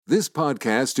This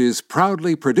podcast is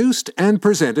proudly produced and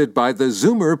presented by the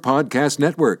Zoomer Podcast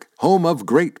Network, home of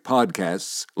great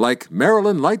podcasts like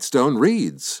Marilyn Lightstone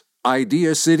Reads,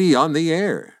 Idea City on the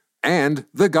Air, and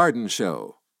The Garden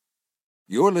Show.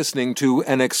 You're listening to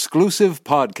an exclusive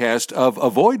podcast of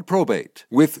Avoid Probate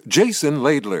with Jason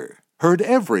Laidler, heard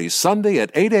every Sunday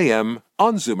at 8 a.m.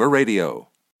 on Zoomer Radio.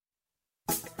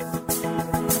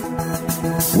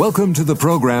 Welcome to the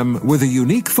program with a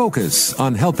unique focus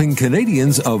on helping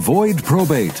Canadians avoid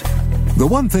probate. The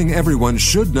one thing everyone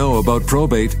should know about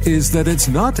probate is that it's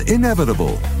not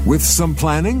inevitable. With some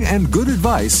planning and good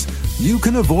advice, you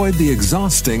can avoid the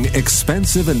exhausting,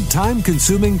 expensive, and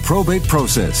time-consuming probate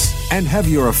process and have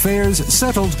your affairs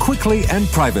settled quickly and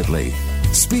privately.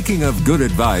 Speaking of good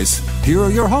advice, here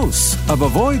are your hosts of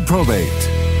Avoid Probate.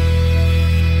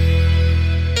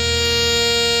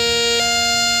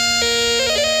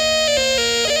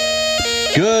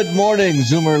 Good morning,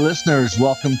 Zoomer listeners.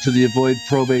 Welcome to the Avoid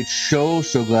Probate Show.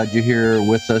 So glad you're here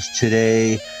with us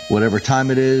today, whatever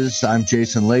time it is. I'm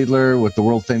Jason Laidler with the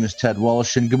world-famous Ted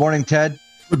Walsh. And good morning, Ted.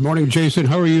 Good morning, Jason.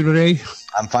 How are you today?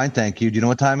 I'm fine, thank you. Do you know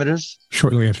what time it is?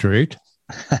 Shortly after 8.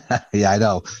 Yeah, I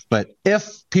know. But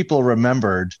if people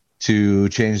remembered to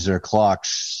change their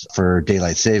clocks for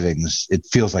daylight savings, it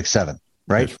feels like 7,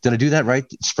 right? Yes. Did I do that right?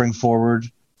 Spring forward?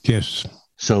 Yes.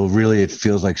 So really it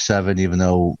feels like 7, even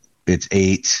though it's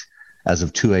 8 as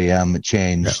of 2 a.m. It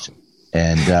changed.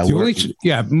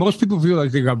 Yeah. And most people feel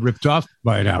like they got ripped off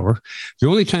by an hour. The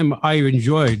only time I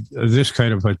enjoyed this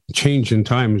kind of a change in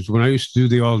time is when I used to do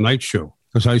the all-night show,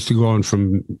 because I used to go on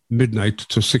from midnight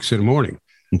to 6 in the morning.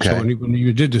 Okay. So when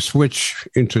you did the switch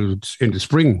into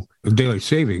spring of daylight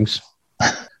savings,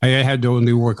 I had to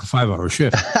only work a 5-hour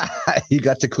shift. You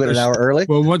got to quit an hour early?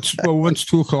 Well, once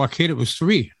 2 o'clock hit, it was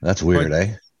 3. That's weird,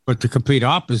 eh? But the complete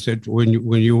opposite when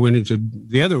you went into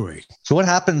the other way. So what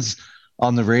happens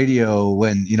on the radio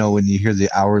when you hear the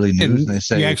hourly news and they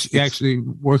say you actually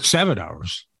work 7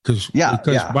 hours because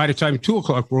by the time 2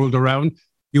 o'clock rolled around,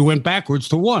 you went backwards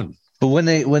to 1. But when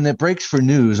it breaks for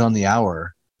news on the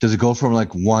hour, does it go from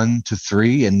like 1 to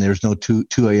 3 and there's no 2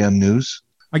 a.m. news?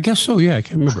 I guess so. Yeah, I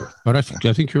can't remember, but I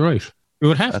think you're right. It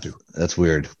would have to. That's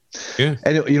weird. Yeah.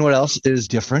 And you know what else is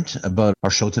different about our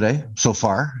show today so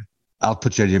far? I'll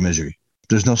put you out of your misery.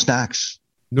 There's no snacks.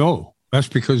 No, that's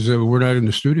because we're not in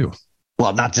the studio.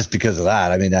 Well, not just because of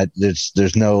that. I mean,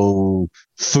 there's no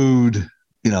food,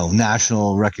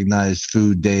 national recognized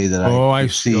food day that I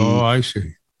see. Oh, I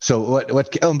see. So what?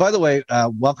 Oh, and by the way,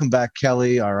 welcome back,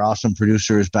 Kelly. Our awesome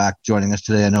producer is back joining us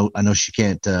today. I know she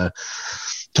can't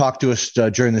talk to us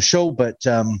during the show, but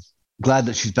glad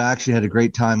that she's back. She had a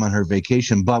great time on her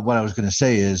vacation. But what I was going to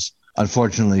say is,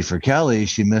 unfortunately for Kelly,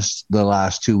 she missed the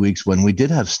last 2 weeks when we did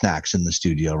have snacks in the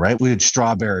studio, right? We had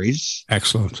strawberries.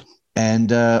 Excellent. And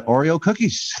Oreo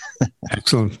cookies.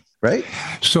 Excellent. Right?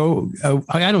 So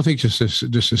I don't think this is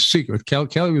a secret.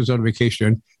 Kelly was on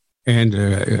vacation and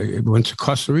went to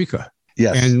Costa Rica.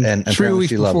 Yes. And 3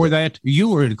 weeks before that, you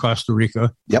were in Costa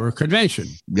Rica for a convention.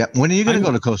 Yep. When are you going to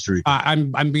go to Costa Rica?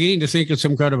 I'm beginning to think it's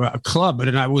some kind of a club,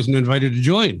 and I wasn't invited to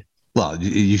join. Well,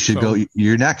 you should go.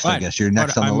 You're next, I guess. You're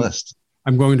next on the list.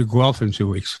 I'm going to Guelph in 2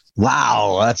 weeks.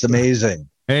 Wow, that's amazing.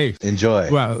 Hey, enjoy.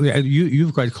 Well,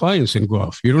 you've got clients in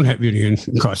Guelph. You don't have any in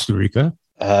Costa Rica.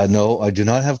 No, I do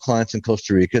not have clients in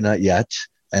Costa Rica, not yet.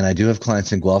 And I do have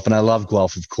clients in Guelph, and I love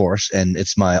Guelph, of course. And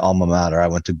it's my alma mater. I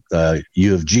went to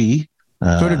U of G.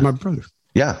 So did my brother.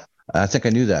 Yeah, I think I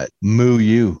knew that. Moo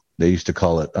U, they used to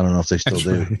call it. I don't know if they still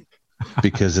do, right.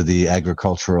 Because of the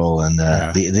agricultural and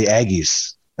the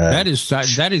Aggies. That is,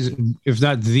 if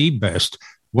not the best,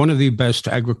 one of the best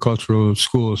agricultural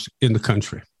schools in the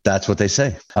country. That's what they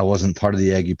say. I wasn't part of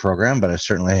the Aggie program, but I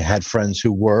certainly had friends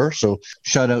who were. So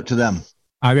shout out to them.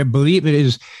 I believe it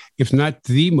is, if not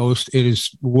the most, it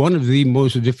is one of the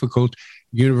most difficult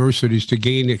universities to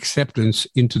gain acceptance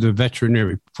into the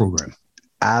veterinary program.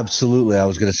 Absolutely. I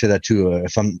was going to say that too.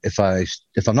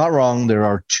 If I'm not wrong, there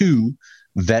are 2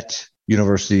 vet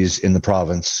universities in the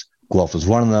province. Guelph is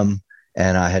one of them.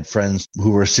 And I had friends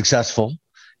who were successful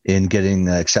in getting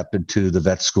accepted to the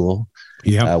vet school,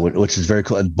 which is very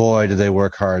cool. And boy, do they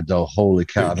work hard, though. Holy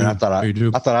cow! I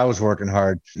thought I was working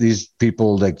hard. These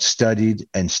people studied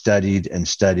and studied and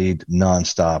studied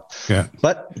nonstop. Yeah,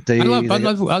 but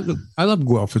I love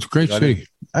Guelph. It's a great city.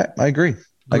 I agree.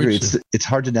 It's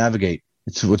hard to navigate.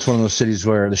 It's one of those cities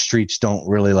where the streets don't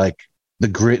really like the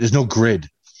grid. There's no grid.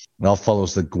 It all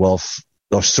follows the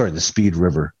the Speed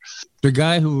River. The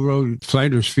guy who wrote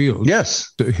Flanders Field.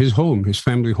 Yes. His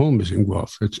family home is in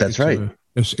Guelph. That's right.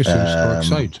 It's an historic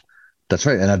site. That's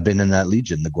right. And I've been in that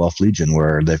Legion, the Guelph Legion,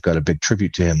 where they've got a big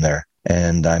tribute to him there.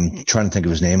 And I'm trying to think of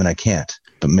his name, and I can't,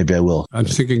 but maybe I will. I'm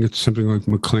thinking it's something like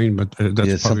McLean, but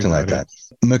that's something like that.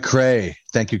 McRae.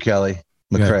 Thank you, Kelly.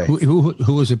 McRae. Yeah,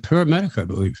 who was a paramedic, I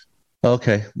believe.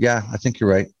 Okay. Yeah, I think you're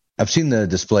right. I've seen the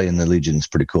display in the Legion. It's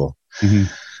pretty cool.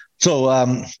 Mm-hmm. So,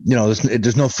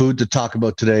 there's no food to talk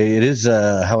about today. It is,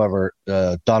 however,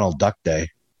 Donald Duck Day,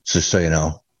 just so you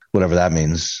know, whatever that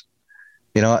means.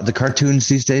 You know, the cartoons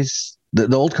these days,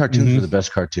 the old cartoons were the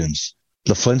best cartoons.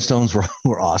 The Flintstones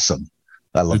were awesome.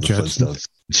 I love the Flintstones.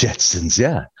 Jetsons,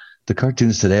 yeah. The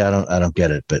cartoons today, I don't get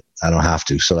it, but I don't have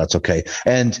to, so that's okay.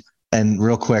 And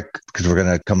real quick, because we're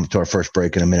going to come to our first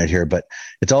break in a minute here, but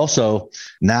it's also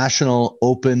National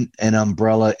Open and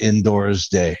Umbrella Indoors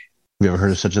Day. Have you ever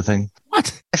heard of such a thing?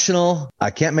 What?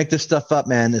 I can't make this stuff up,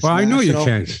 man. It's I know you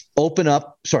can't.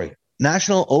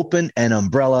 National Open and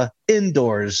Umbrella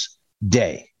Indoors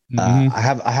Day.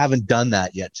 I haven't done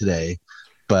that yet today,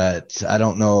 but I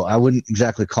don't know. I wouldn't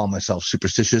exactly call myself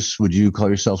superstitious. Would you call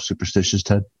yourself superstitious,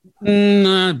 Ted?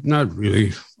 Not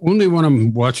really. Only when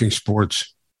I'm watching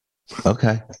sports.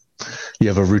 Okay. You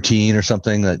have a routine or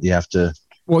something that you have to...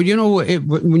 Well, you know,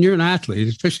 when you're an athlete,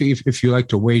 especially if you like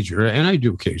to wager, and I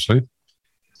do occasionally,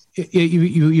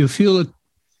 you feel it.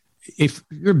 If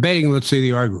you're betting, let's say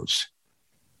the Argos,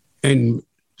 and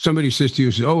somebody says to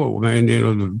you, "Oh man, you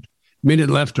know, the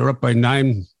minute left or up by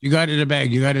 9, you got it in the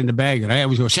bag," and I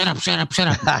always go, "Shut up!" And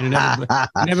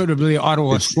inevitably,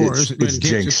 Ottawa scores. It's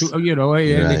jinx. And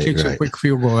they kick a quick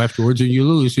field goal afterwards, and you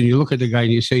lose. And you look at the guy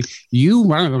and you say, "You."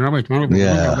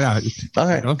 Yeah. All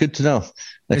right. Good to know.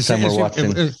 Next time we're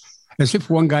watching. As if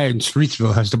one guy in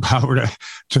Streetsville has the power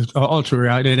to alter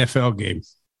an NFL game.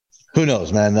 Who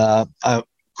knows, man? A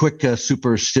quick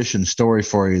superstition story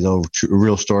for you, though. A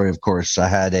real story, of course. I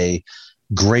had a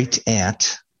great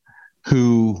aunt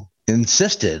who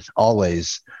insisted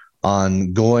always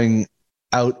on going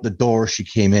out the door she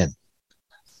came in.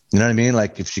 You know what I mean?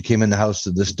 Like if she came in the house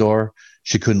to this door,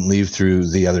 she couldn't leave through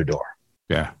the other door.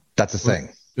 Yeah. That's a thing.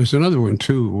 There's another one,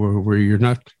 too, where you're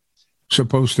not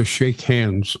supposed to shake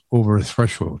hands over a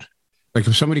threshold. Like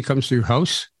if somebody comes to your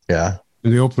house and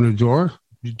they open a door,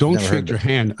 you don't shake their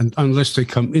hand unless they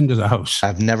come into the house.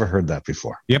 I've never heard that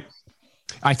before. Yep.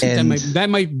 I think that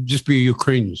might just be a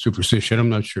Ukrainian superstition. I'm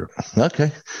not sure.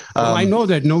 Okay. Well, I know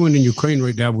that no one in Ukraine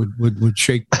right now would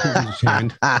shake Putin's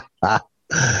hand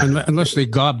unless they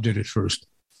gobbed it at first.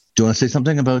 Do you want to say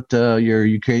something about your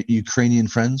Ukrainian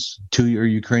friends, to your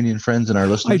Ukrainian friends and our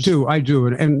listeners? I do,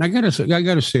 and I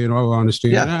gotta say, in all honesty,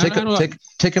 yeah, take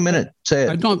a minute, say it.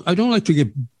 I don't like to get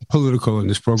political in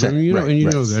this program, you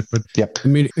know that, but I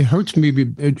mean, it hurts me.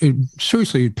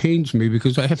 Seriously, it pains me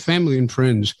because I have family and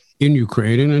friends in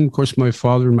Ukraine, and of course, my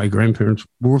father and my grandparents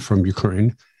were from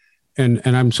Ukraine, and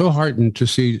I'm so heartened to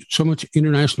see so much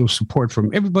international support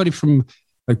from everybody, from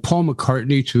like Paul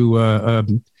McCartney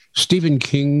to Stephen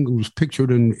King, who's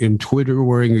pictured in Twitter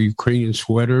wearing a Ukrainian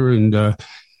sweater, and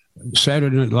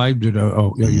Saturday Night Live did a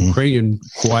Ukrainian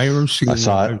choir singing. I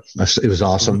saw it. It was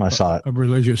awesome. I saw it. A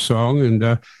religious song, and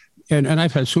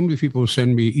I've had so many people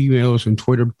send me emails and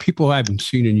Twitter, people I haven't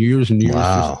seen in years and years,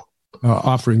 wow.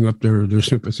 Offering up their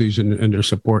sympathies and their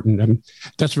support, and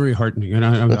that's very heartening. And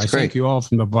I thank you all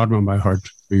from the bottom of my heart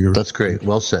for your. That's great.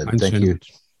 Well said. Thank you.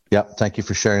 Yep. Thank you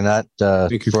for sharing that.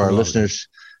 Thank you for our listeners.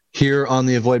 Here on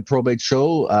the Avoid Probate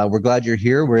Show, we're glad you're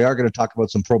here. We are going to talk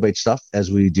about some probate stuff as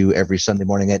we do every Sunday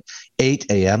morning at 8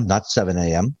 a.m., not 7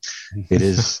 a.m. It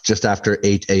is just after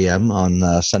 8 a.m.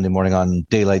 on Sunday morning on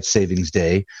Daylight Savings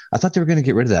Day. I thought they were going to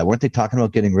get rid of that. Weren't they talking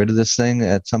about getting rid of this thing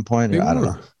at some point? I don't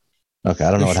know. Okay,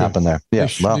 I don't know what happened there. Yeah,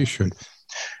 they should.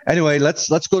 Anyway,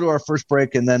 let's go to our first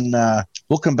break, and then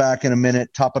we'll come back in a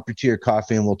minute, top up your tea or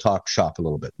coffee, and we'll talk shop a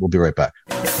little bit. We'll be right back.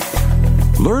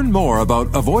 Learn more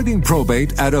about avoiding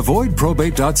probate at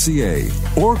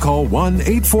avoidprobate.ca or call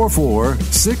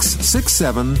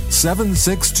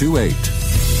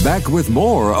 1-844-667-7628. Back with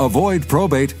more Avoid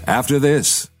Probate after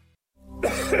this.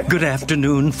 Good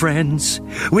afternoon, friends.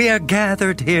 We are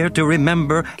gathered here to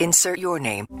remember... Insert your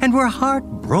name. And we're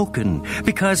heartbroken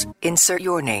because... Insert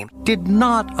your name. ...did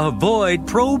not avoid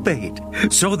probate.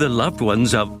 So the loved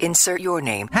ones of... Insert your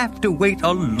name. ...have to wait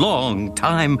a long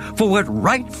time for what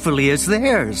rightfully is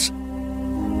theirs.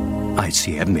 I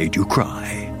see I've made you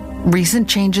cry. Recent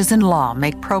changes in law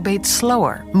make probate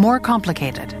slower, more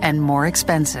complicated, and more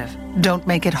expensive. Don't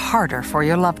make it harder for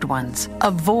your loved ones.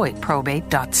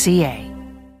 Avoidprobate.ca.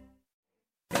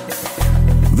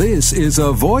 This is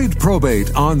Avoid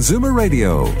Probate on Zoomer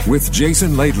Radio with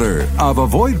Jason Laidler of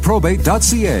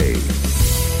avoidprobate.ca.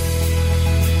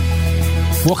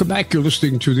 Welcome back. You're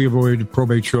listening to the Avoid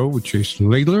Probate Show with Jason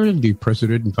Laidler, the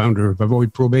president and founder of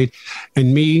Avoid Probate,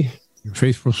 and me, Your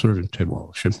faithful servant, Ted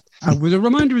Walsh. With a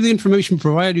reminder, the information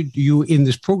provided you in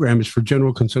this program is for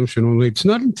general consumption only. It's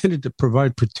not intended to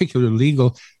provide particular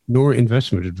legal nor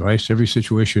investment advice. Every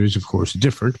situation is, of course,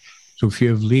 different. So if you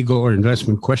have legal or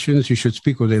investment questions, you should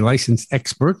speak with a licensed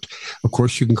expert. Of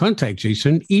course, you can contact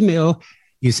Jason. Email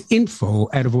is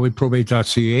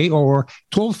info@avoidprobate.ca or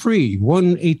toll free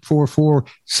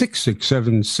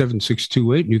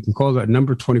 1-844-667-7628. You can call that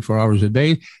number 24 hours a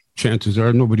day. Chances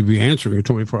are nobody will be answering it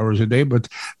 24 hours a day, but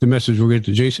the message will get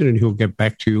to Jason and he'll get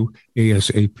back to you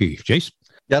ASAP. Jason?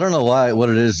 Yeah, I don't know what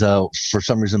it is. For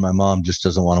some reason, my mom just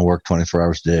doesn't want to work 24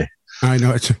 hours a day. I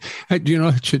know our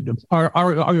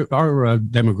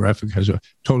demographic has a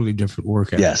totally different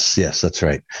work ethic. Yes, that's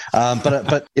right.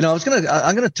 But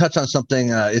I'm gonna touch on something.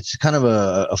 It's kind of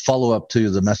a follow up to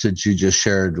the message you just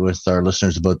shared with our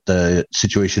listeners about the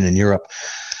situation in Europe.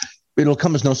 It'll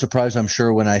come as no surprise, I'm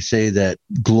sure, when I say that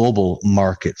global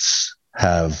markets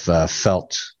have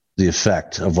felt the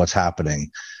effect of what's happening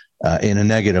in a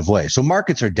negative way. So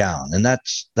markets are down, and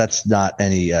that's not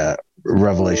any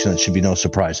revelation. That should be no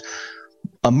surprise.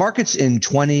 Markets in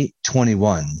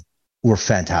 2021 were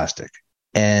fantastic.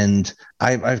 And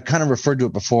I've kind of referred to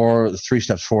it before, the 3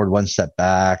 steps forward, 1 step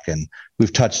back. And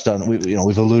we've touched on,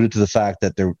 we've alluded to the fact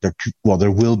that there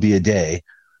will be a day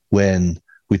when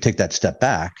we take that step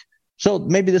back. So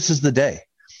maybe this is the day.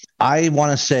 I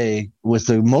want to say, with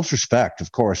the most respect,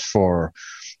 of course, for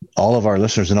all of our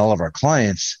listeners and all of our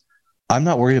clients, I'm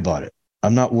not worried about it.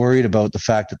 I'm not worried about the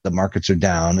fact that the markets are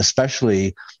down,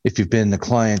 especially if you've been the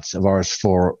clients of ours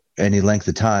for any length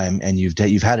of time and you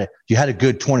had a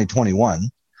good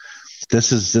 2021.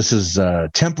 This is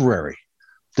temporary.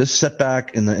 This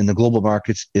setback in the global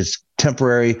markets is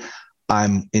temporary.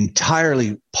 I'm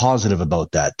entirely positive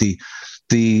about that. The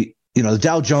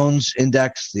Dow Jones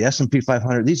index, the S&P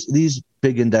 500, these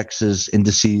big indices,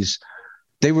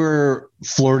 they were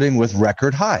flirting with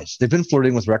record highs. They've been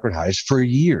flirting with record highs for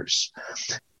years.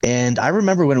 And I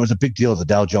remember when it was a big deal, the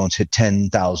Dow Jones hit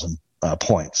 10,000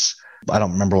 points. I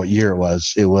don't remember what year it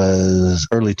was. It was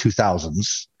early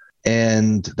 2000s.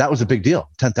 And that was a big deal,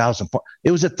 10,000 points.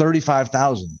 It was at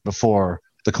 35,000 before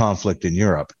the conflict in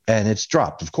Europe. And it's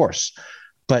dropped, of course.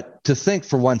 But to think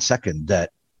for 1 second that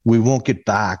we won't get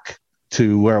back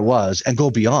to where it was and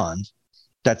go beyond,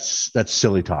 that's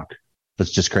silly talk. That's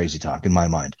just crazy talk in my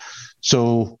mind.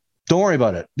 So don't worry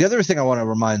about it. The other thing I want to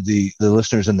remind the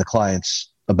listeners and the clients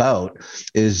about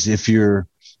is, if you're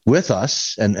with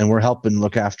us and we're helping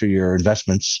look after your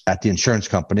investments at the insurance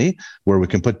company, where we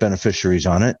can put beneficiaries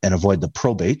on it and avoid the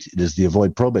probate. It is the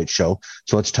Avoid Probate show.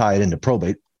 So let's tie it into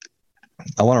probate.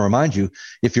 I want to remind you,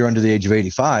 if you're under the age of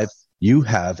 85, you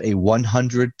have a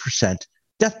 100%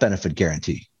 death benefit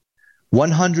guarantee.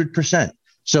 100%.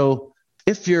 So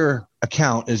if your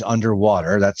account is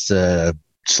underwater, that's a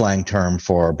slang term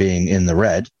for being in the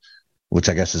red, which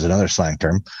I guess is another slang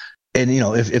term. And,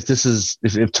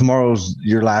 if tomorrow's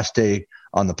your last day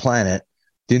on the planet,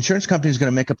 the insurance company is going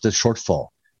to make up the shortfall.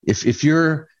 If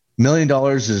your $1 million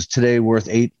is today worth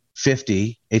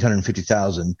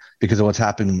 $850,000 because of what's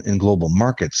happening in global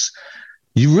markets,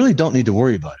 you really don't need to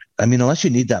worry about it. I mean, unless you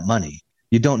need that money,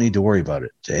 you don't need to worry about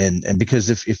it. And because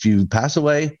if you pass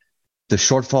away, the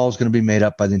shortfall is going to be made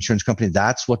up by the insurance company.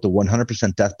 That's what the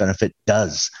 100% death benefit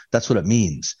does. That's what it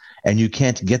means. And you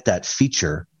can't get that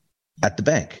feature at the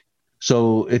bank.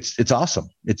 So it's awesome.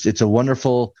 It's a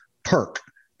wonderful perk.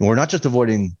 And we're not just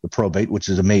avoiding the probate, which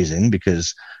is amazing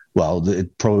because,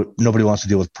 nobody wants to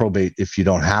deal with probate if you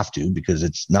don't have to, because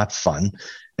it's not fun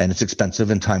and it's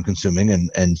expensive and time consuming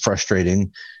and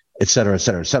frustrating, et cetera, et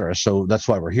cetera, et cetera. So that's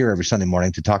why we're here every Sunday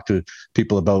morning to talk to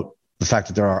people about the fact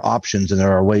that there are options and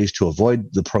there are ways to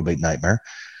avoid the probate nightmare.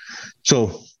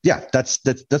 So yeah, that's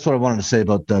what I wanted to say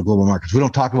about global markets. We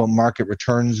don't talk about market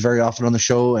returns very often on the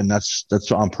show, and that's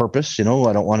on purpose. I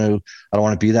don't want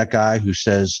to be that guy who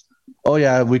says, "Oh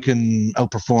yeah, we can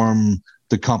outperform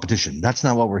the competition." That's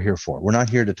not what we're here for. We're not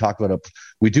here to talk about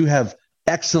we do have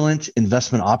excellent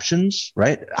investment options,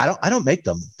 right? I don't make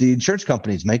them. The insurance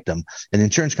companies make them, and the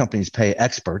insurance companies pay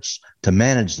experts to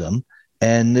manage them.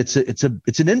 And it's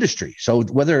an industry. So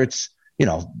whether it's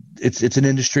an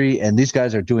industry, and these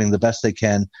guys are doing the best they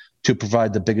can to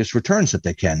provide the biggest returns that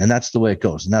they can. And that's the way it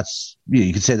goes. And that's,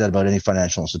 you can say that about any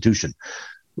financial institution.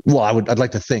 Well, I'd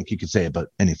like to think you could say about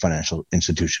any financial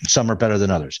institution. Some are better than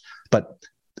others. But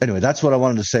anyway, that's what I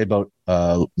wanted to say about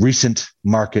recent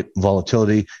market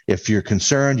volatility. If you're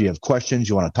concerned, you have questions,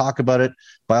 you want to talk about it,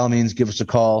 by all means, give us a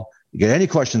call. You get any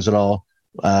questions at all,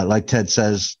 like Ted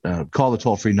says, call the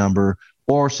toll-free number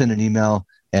or send an email,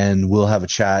 and we'll have a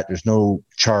chat. There's no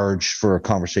charge for a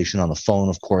conversation on the phone,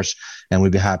 of course, and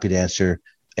we'd be happy to answer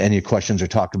any questions or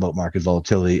talk about market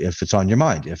volatility if it's on your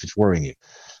mind, if it's worrying you.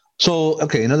 So,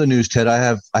 okay, in other news, Ted,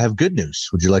 I have good news.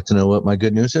 Would you like to know what my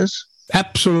good news is?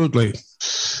 Absolutely.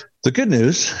 The good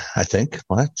news, I think,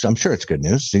 well, I'm sure it's good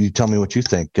news. So you tell me what you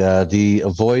think. The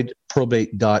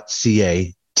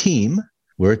avoidprobate.ca team,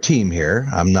 we're a team here.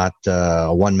 I'm not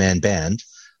a one-man band.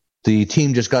 The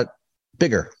team just got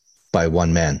bigger by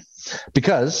one man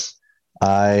because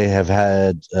I have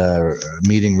had a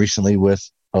meeting recently with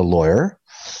a lawyer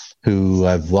who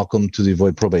I've welcomed to the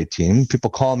Avoid Probate team. People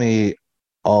call me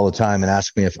all the time and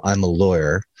ask me if I'm a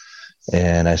lawyer.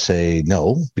 And I say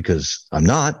no, because I'm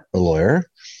not a lawyer.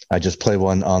 I just play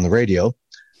one on the radio.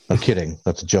 I'm kidding.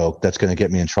 That's a joke. That's going to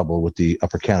get me in trouble with the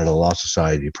Upper Canada Law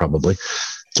Society, probably.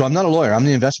 So I'm not a lawyer. I'm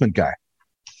the investment guy.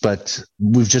 But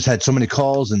we've just had so many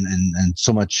calls and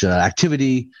so much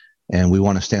activity, and we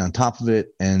want to stay on top of it,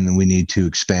 and we need to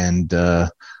expand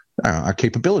our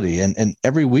capability. And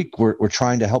every week we're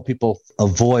trying to help people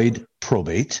avoid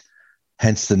probate,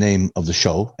 hence the name of the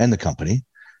show and the company.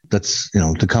 That's,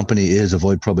 the company is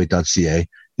avoidprobate.ca,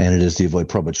 and it is the Avoid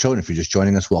Probate Show. And if you're just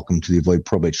joining us, welcome to the Avoid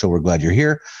Probate Show. We're glad you're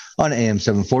here on AM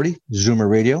 740, Zoomer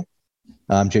Radio.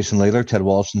 I'm Jason Layler. Ted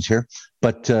Wolfson's here.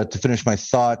 But to finish my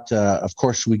thought, of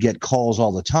course, we get calls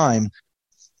all the time,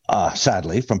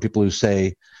 sadly, from people who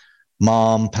say,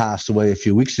 Mom passed away a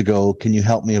few weeks ago. Can you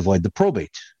help me avoid the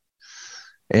probate?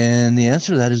 And the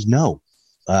answer to that is no.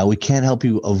 We can't help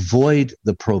you avoid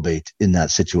the probate in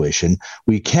that situation.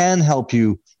 We can help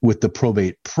you with the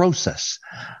probate process.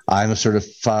 I'm a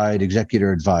certified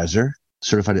executor advisor,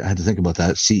 certified, I had to think about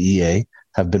that, CEA,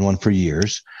 have been one for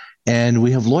years. And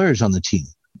we have lawyers on the team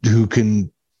who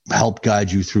can help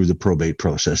guide you through the probate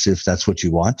process if that's what you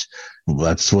want.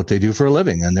 That's what they do for a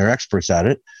living, and they're experts at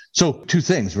it. So two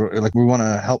things, we want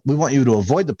to help. We want you to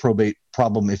avoid the probate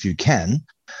problem if you can,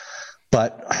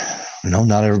 but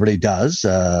not everybody does.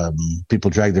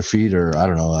 People drag their feet or,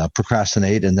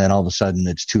 procrastinate, and then all of a sudden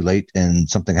it's too late and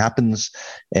something happens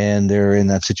and they're in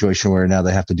that situation where now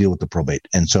they have to deal with the probate.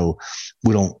 And so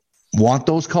we don't want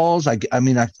those calls. We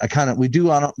want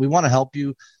to help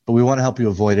you, but we want to help you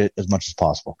avoid it as much as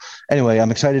possible. Anyway,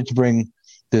 I'm excited to bring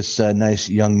this nice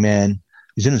young man.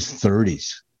 He's in his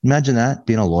 30s. Imagine that,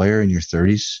 being a lawyer in your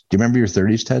 30s. Do you remember your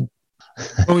 30s, Ted?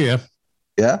 Oh, yeah.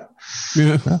 Yeah?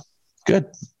 Yeah. Good.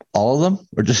 All of them,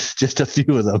 or just a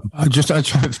few of them? I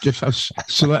selected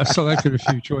a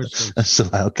few choices.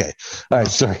 Okay. All right.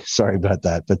 Sorry about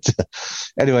that. But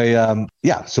anyway,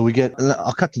 so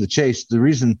I'll cut to the chase. The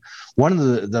reason, one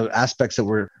of the aspects that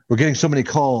we're getting so many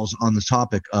calls on this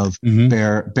topic of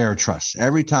Bear Trust.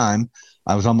 Every time,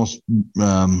 I was almost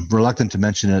reluctant to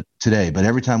mention it today, but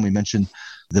every time we mention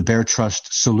the Bear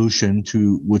Trust solution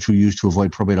which we use to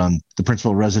avoid probate on the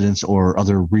principal residence or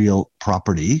other real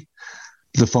property,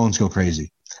 the phones go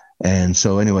crazy. And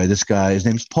so anyway, this guy, his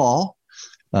name's Paul.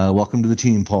 Welcome to the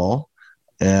team, Paul.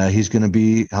 He's going to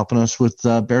be helping us with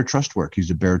Bear Trust work. He's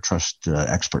a Bear Trust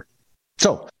expert.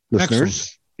 So, listeners,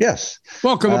 excellent. Yes.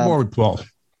 Welcome aboard, Paul.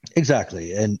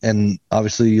 Exactly. And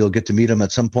obviously you'll get to meet him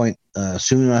at some point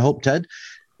soon, I hope, Ted,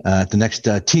 at the next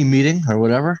team meeting or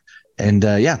whatever. And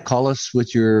call us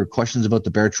with your questions about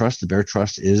the Bear Trust. The Bear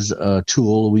Trust is a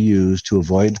tool we use to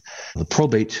avoid the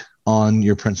probate on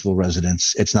your principal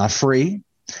residence. It's not free.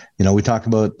 We talk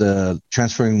about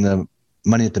transferring the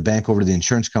money at the bank over to the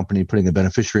insurance company, putting a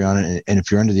beneficiary on it. And if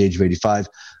you're under the age of 85,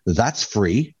 that's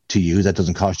free to you. That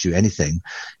doesn't cost you anything.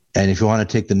 And if you want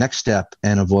to take the next step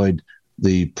and avoid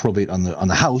the probate on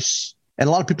the house, and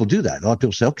a lot of people do that. A lot of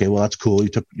people say, okay, well, that's cool. You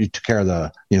took care of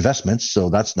the investments, so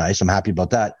that's nice. I'm happy about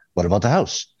that. What about the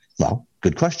house? Well,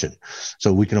 good question.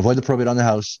 So we can avoid the probate on the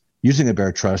house using a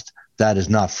Bear Trust. That is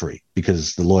not free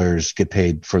because the lawyers get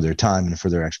paid for their time and for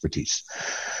their expertise.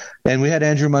 And we had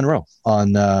Andrew Monroe on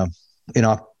in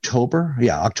October.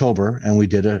 Yeah, October. And we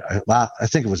did I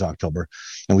think it was October.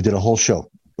 And we did a whole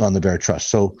show on the Bear Trust.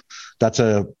 So that's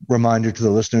a reminder to the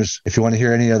listeners. If you want to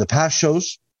hear any of the past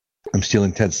shows, I'm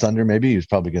stealing Ted's thunder maybe. He was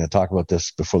probably going to talk about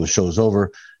this before the show's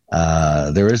over.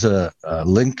 There is a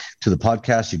link to the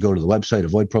podcast. You go to the website,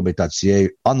 avoidprobate.ca.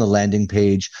 On the landing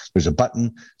page, there's a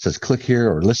button that says click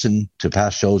here or listen to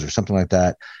past shows or something like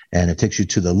that. And it takes you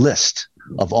to the list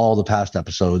of all the past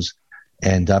episodes.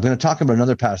 And I'm going to talk about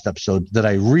another past episode that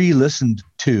I re-listened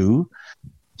to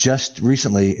just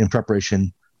recently in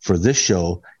preparation for this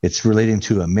show. It's relating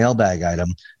to a mailbag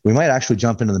item. We might actually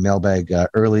jump into the mailbag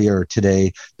earlier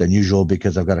today than usual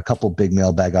because I've got a couple big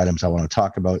mailbag items I want to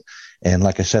talk about. And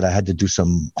like I said, I had to do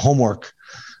some homework.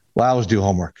 Well, I always do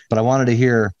homework, but I wanted to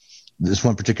hear this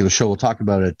one particular show. We'll talk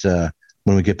about it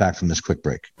when we get back from this quick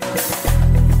break.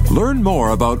 Learn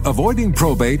more about avoiding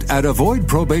probate at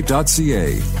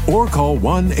avoidprobate.ca or call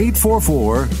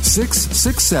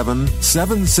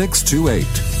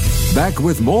 1-844-667-7628. Back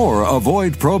with more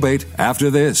Avoid Probate after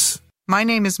this. My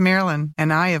name is Marilyn,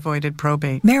 and I avoided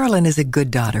probate. Marilyn is a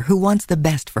good daughter who wants the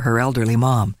best for her elderly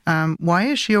mom. Why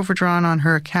is she overdrawn on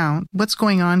her account? What's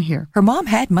going on here? Her mom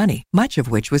had money, much of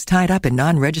which was tied up in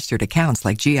non-registered accounts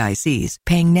like GICs,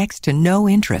 paying next to no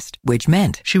interest, which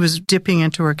meant She was dipping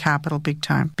into her capital big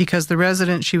time because the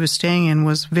residence she was staying in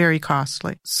was very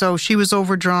costly. So she was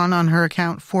overdrawn on her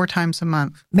account 4 times a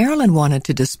month. Marilyn wanted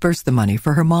to disperse the money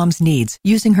for her mom's needs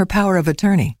using her power of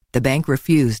attorney. The bank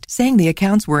refused, saying the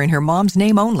accounts were in her mom's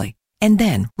name only, and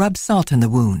then rubbed salt in the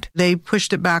wound. They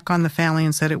pushed it back on the family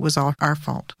and said it was all our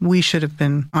fault. We should have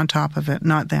been on top of it,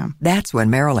 not them. That's when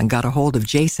Marilyn got a hold of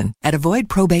Jason at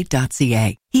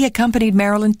avoidprobate.ca. He accompanied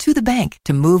Marilyn to the bank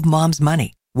to move mom's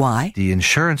money. Why? The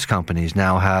insurance companies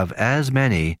now have as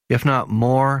many, if not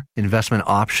more, investment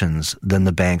options than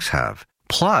the banks have.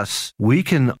 Plus, we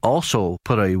can also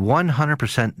put a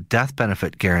 100% death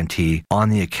benefit guarantee on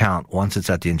the account once it's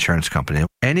at the insurance company.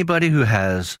 Anybody who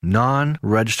has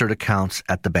non-registered accounts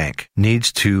at the bank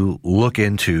needs to look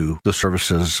into the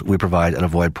services we provide at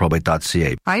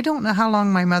avoidprobate.ca. I don't know how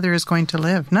long my mother is going to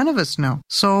live. None of us know.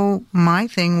 So my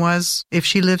thing was, if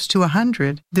she lives to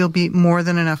 100, there'll be more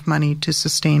than enough money to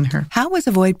sustain her. How was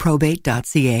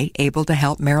avoidprobate.ca able to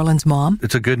help Marilyn's mom?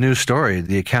 It's a good news story.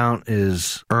 The account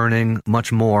is earning much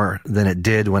more than it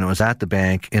did when it was at the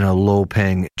bank in a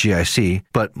low-paying GIC.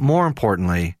 But more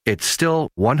importantly, it's still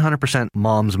 100%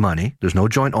 mom's money. There's no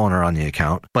joint owner on the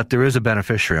account, but there is a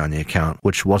beneficiary on the account,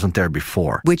 which wasn't there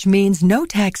before. Which means no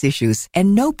tax issues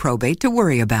and no probate to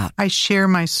worry about. I share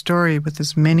my story with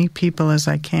as many people as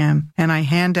I can, and I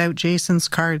hand out Jason's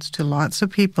cards to lots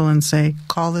of people and say,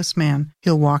 call this man.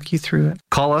 He'll walk you through it.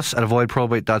 Call us at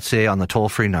avoidprobate.ca on the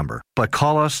toll-free number, but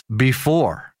call us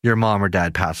before your mom or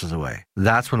dad passes away.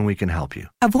 That's when we can help you.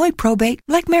 Avoid probate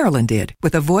like Marilyn did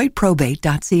with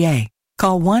avoidprobate.ca.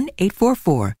 Call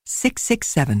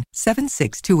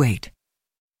 1-844-667-7628.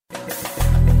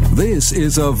 This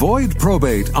is Avoid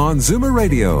Probate on Zoomer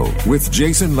Radio with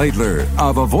Jason Laidler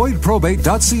of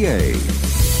avoidprobate.ca.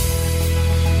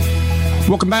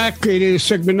 Welcome back. It is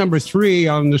segment number 3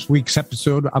 on this week's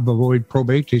episode of Avoid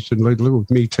Probate. Jason Laidler with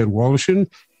me, Ted Wallishin.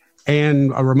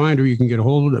 And a reminder, you can get a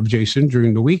hold of Jason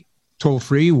during the week. Toll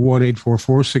free,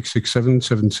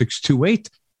 1-844-667-7628.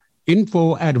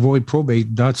 Info at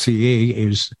avoidprobate.ca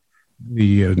is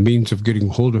the means of getting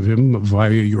hold of him via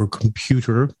your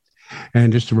computer.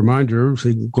 And just a reminder,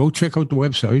 go check out the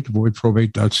website,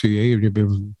 avoidprobate.ca, and you'll be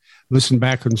able to listen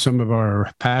back on some of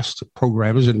our past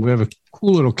programs. And we have a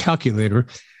cool little calculator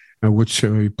which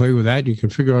you play with that, you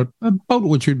can figure out about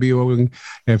what you'd be owing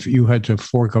if you had to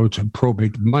fork out some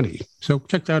probate money. So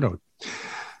check that out.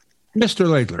 Mr.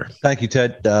 Laidler. Thank you,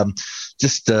 Ted.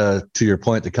 Just to your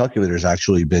point, the calculator's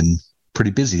actually been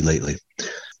pretty busy lately.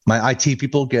 My IT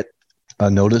people get a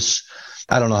notice.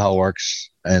 I don't know how it works,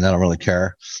 and I don't really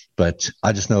care, but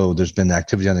I just know there's been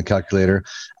activity on the calculator.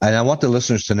 And I want the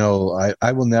listeners to know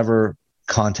I will never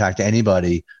contact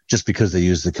anybody just because they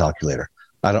use the calculator.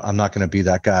 I'm not going to be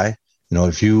that guy. You know,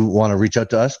 if you want to reach out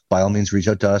to us, by all means, reach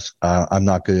out to us. I'm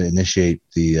not going to initiate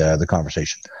the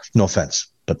conversation. No offense,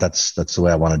 but that's the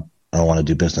way I want to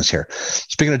do business here.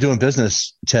 Speaking of doing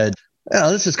business, Ted,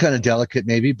 this is kind of delicate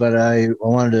maybe, but I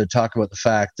wanted to talk about the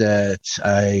fact that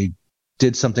I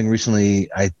did something recently.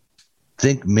 I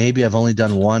think maybe I've only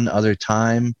done one other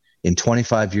time in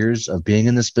 25 years of being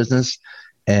in this business,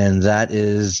 and that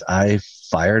is I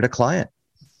fired a client.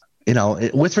 You know,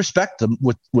 with respect,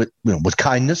 with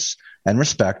kindness and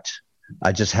respect,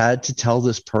 I just had to tell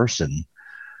this person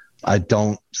I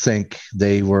don't think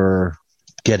they were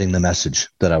getting the message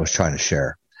that I was trying to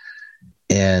share.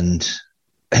 And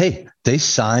hey, they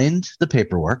signed the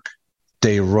paperwork.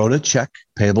 They wrote a check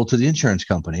payable to the insurance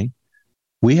company.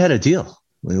 We had a deal.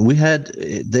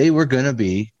 They were going to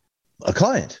be a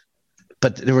client.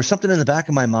 But there was something in the back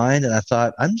of my mind, and I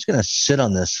thought, I'm just going to sit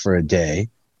on this for a day,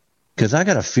 because I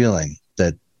got a feeling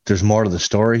that there's more to the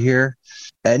story here.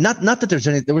 And not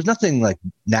that there was nothing like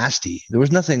nasty. There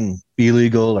was nothing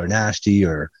illegal or nasty,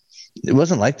 or it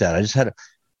wasn't like that. I just had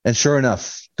and sure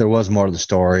enough, there was more to the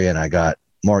story, and I got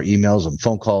more emails and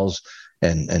phone calls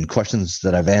and questions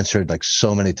that I've answered like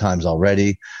so many times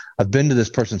already. I've been to this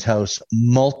person's house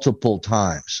multiple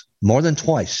times, more than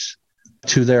twice,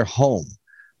 to their home.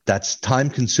 That's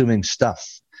time-consuming stuff.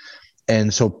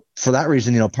 And so for that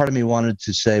reason, part of me wanted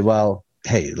to say, well,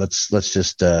 hey, let's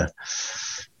just, a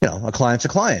client's a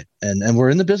client, and we're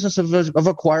in the business of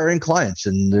acquiring clients,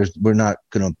 and we're not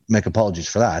going to make apologies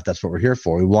for that. That's what we're here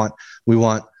for. We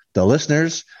want the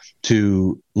listeners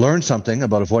to learn something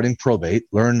about avoiding probate,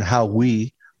 learn how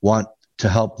we want to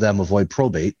help them avoid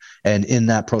probate. And in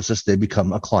that process, they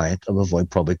become a client of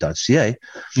avoidprobate.ca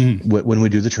when we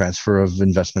do the transfer of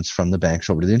investments from the banks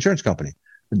over to the insurance company.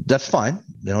 That's fine.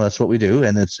 That's what we do.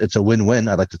 And it's a win-win,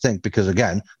 I'd like to think, because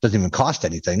again, it doesn't even cost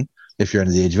anything if you're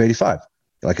under the age of 85.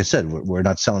 Like I said, we're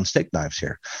not selling steak knives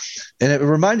here. And it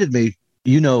reminded me,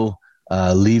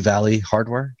 Lee Valley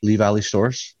Hardware, Lee Valley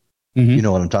stores. Mm-hmm. You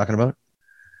know what I'm talking about?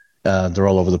 They're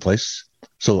all over the place.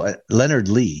 So Leonard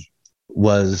Lee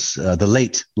was the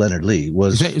late Leonard Lee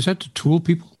was. Is that the tool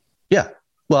people? Yeah.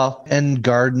 Well, and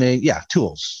gardening. Yeah.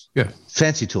 Tools. Yeah.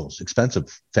 Fancy tools,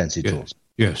 expensive, fancy tools.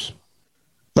 Yes.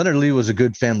 Leonard Lee was a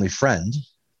good family friend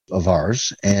of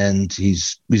ours, and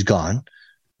he's gone,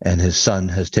 and his son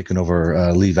has taken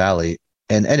over Lee Valley.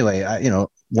 And anyway,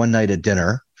 one night at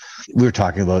dinner, we were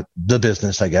talking about the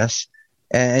business, I guess,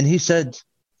 and he said,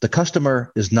 the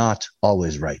customer is not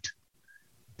always right.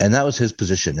 And that was his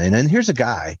position. And here's a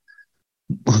guy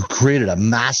who created a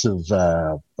massive,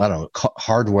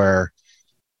 hardware,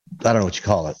 I don't know what you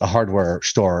call it, a hardware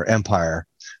store empire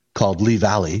called Lee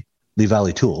Valley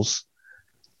Tools.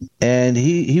 And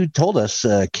he told us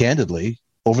candidly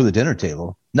over the dinner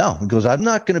table, no, he goes, I'm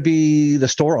not going to be the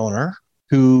store owner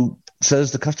who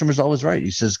says the customer's always right.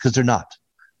 He says, because they're not.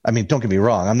 I mean, don't get me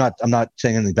wrong. I'm not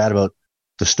saying anything bad about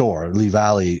the store. Lee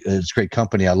Valley is a great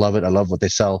company. I love it. I love what they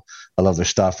sell. I love their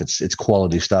stuff. It's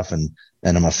quality stuff, and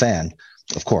I'm a fan,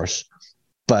 of course.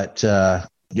 But what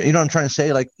I'm trying to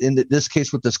say? Like in this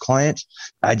case with this client,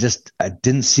 I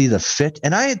didn't see the fit,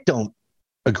 and I don't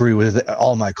agree with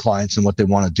all my clients and what they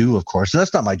want to do, of course. And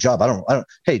that's not my job. I don't.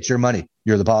 Hey, it's your money.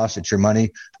 You're the boss. It's your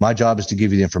money. My job is to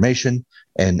give you the information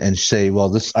and say,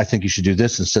 well, I think you should do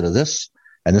this instead of this,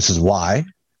 and this is why.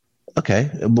 Okay,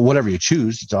 but whatever you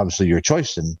choose, it's obviously your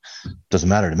choice, and it doesn't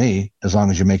matter to me as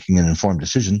long as you're making an informed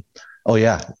decision. Oh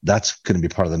yeah, that's going to be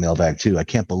part of the mailbag too. I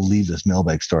can't believe this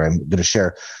mailbag story I'm going to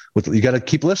share with you. Got to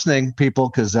keep listening, people,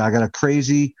 because I got a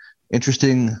crazy,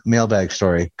 interesting mailbag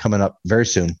story coming up very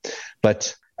soon.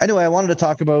 But anyway, I wanted to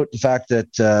talk about the fact that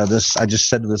I just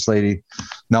said to this lady,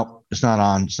 no, it's not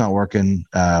on. It's not working.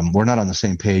 We're not on the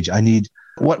same page. I need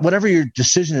whatever your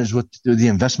decision is with the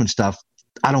investment stuff.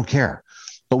 I don't care.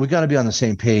 But we got to be on the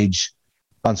same page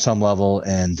on some level.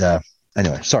 And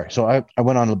anyway, sorry. So I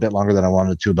went on a bit longer than I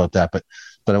wanted to about that. But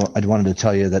I wanted to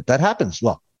tell you that happens.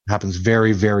 Well, it happens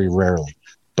very, very rarely.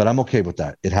 But I'm okay with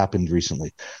that. It happened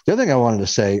recently. The other thing I wanted to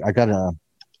say, I got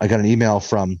an email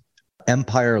from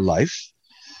Empire Life.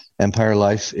 Empire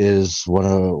Life is one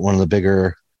of the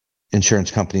bigger insurance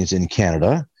companies in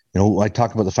Canada. I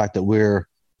talk about the fact that we're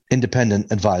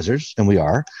independent advisors, and we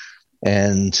are.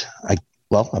 And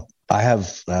I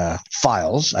have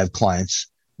files. I have clients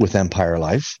with Empire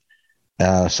Life.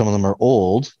 Some of them are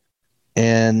old,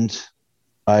 and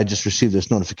I just received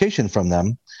this notification from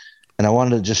them. And I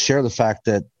wanted to just share the fact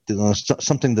that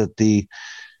something that the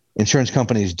insurance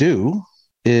companies do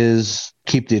is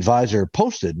keep the advisor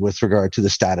posted with regard to the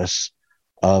status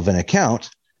of an account.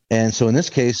 And so in this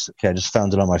case, I just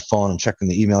found it on my phone. I'm checking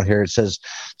the email here. It says,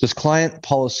 this client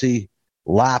policy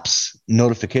lapse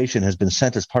notification has been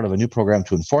sent as part of a new program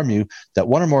to inform you that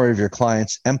one or more of your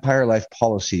clients' Empire Life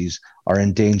policies are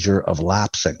in danger of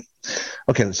lapsing.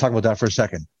 Okay, let's talk about that for a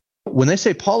second. When they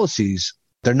say policies,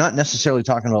 they're not necessarily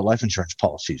talking about life insurance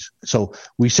policies. So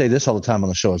we say this all the time on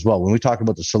the show as well. When we talk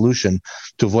about the solution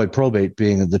to avoid probate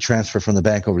being the transfer from the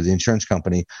bank over to the insurance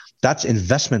company, that's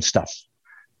investment stuff.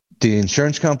 The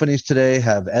insurance companies today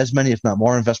have as many, if not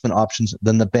more, investment options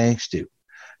than the banks do.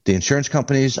 The insurance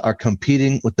companies are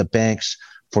competing with the banks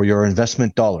for your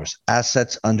investment dollars,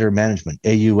 assets under management,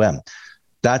 AUM.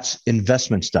 That's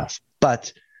investment stuff.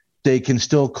 But they can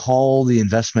still call the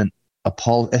investment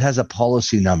it has a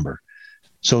policy number.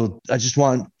 So I just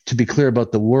want to be clear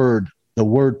about the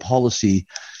word policy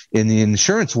in the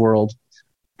insurance world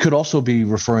could also be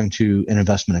referring to an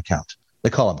investment account. They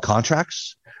call them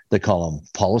contracts. They call them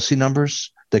policy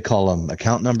numbers. They call them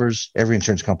account numbers. Every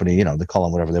insurance company, they call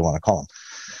them whatever they want to call them.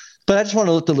 But I just want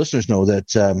to let the listeners know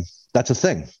that that's a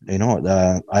thing.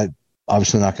 I'm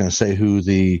obviously not going to say who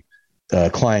the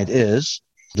client is.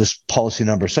 This policy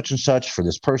number such and such for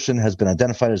this person has been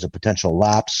identified as a potential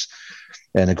lapse.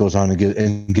 And it goes on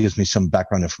and gives me some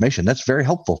background information. That's very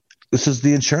helpful. This is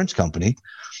the insurance company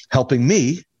helping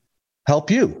me help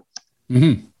you.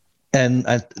 Mm-hmm. And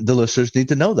the listeners need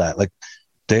to know that. Like,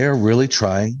 they're really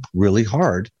trying really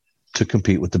hard to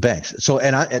compete with the banks. So,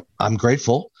 and I'm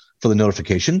grateful for the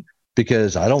notification,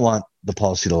 because I don't want the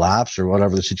policy to lapse or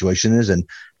whatever the situation is.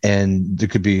 And there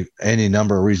could be any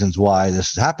number of reasons why this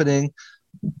is happening.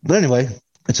 But anyway,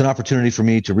 it's an opportunity for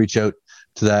me to reach out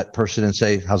to that person and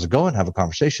say, how's it going? Have a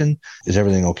conversation. Is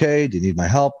everything okay? Do you need my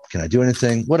help? Can I do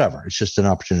anything? Whatever. It's just an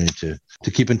opportunity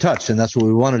to keep in touch. And that's what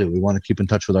we want to do. We want to keep in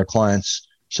touch with our clients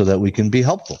so that we can be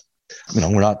helpful.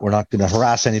 We're not going to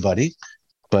harass anybody,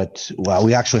 but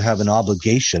we actually have an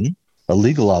obligation, a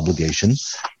legal obligation.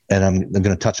 And I'm going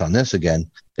to touch on this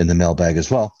again in the mailbag as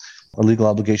well. A legal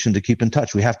obligation to keep in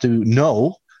touch. We have to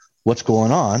know what's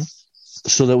going on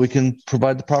so that we can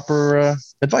provide the proper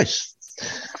advice.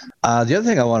 The other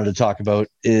thing I wanted to talk about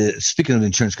is, speaking of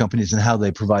insurance companies and how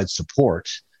they provide support.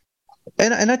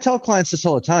 And I tell clients this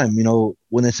all the time,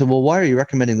 when they say, well, why are you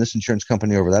recommending this insurance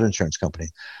company over that insurance company?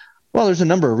 Well, there's a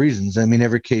number of reasons. I mean,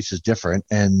 every case is different.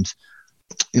 And,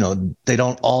 they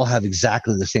don't all have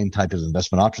exactly the same type of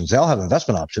investment options. They all have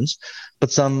investment options, but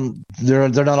they're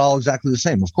not all exactly the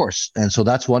same, of course. And so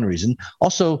that's one reason.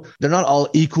 Also, they're not all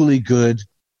equally good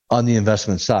on the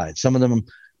investment side. Some of them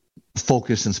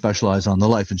focus and specialize on the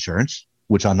life insurance,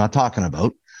 which I'm not talking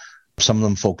about. Some of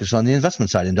them focus on the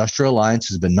investment side. Industrial Alliance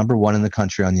has been number one in the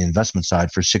country on the investment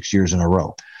side for 6 years in a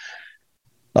row.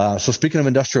 So speaking of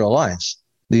Industrial Alliance,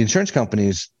 the insurance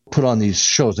companies put on these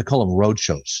shows. They call them road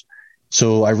shows.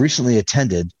 So I recently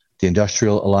attended the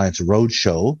Industrial Alliance Road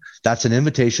Show. That's an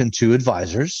invitation to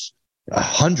advisors,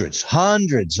 hundreds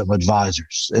of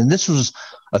advisors. And this was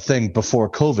a thing before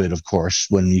COVID, of course,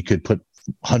 when you could put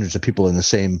hundreds of people in the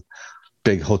same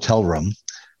big hotel room.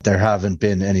 There haven't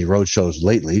been any road shows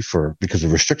lately because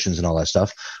of restrictions and all that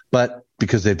stuff, but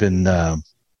because they've been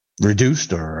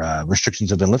reduced or restrictions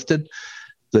have been lifted,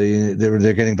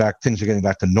 they're getting back. Things are getting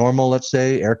back to normal. Let's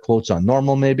say, air quotes on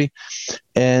normal, maybe.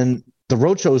 And the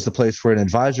roadshow is the place where an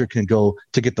advisor can go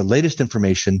to get the latest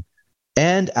information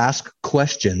and ask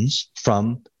questions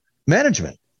from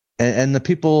management and the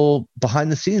people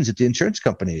behind the scenes at the insurance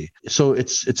company. So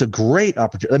it's a great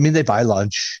opportunity. I mean, they buy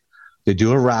lunch, they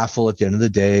do a raffle at the end of the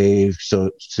day, so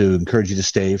to encourage you to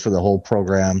stay for the whole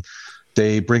program.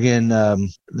 They bring in,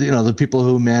 the people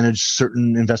who manage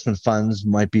certain investment funds,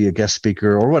 might be a guest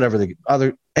speaker or whatever.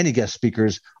 Any guest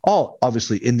speakers, all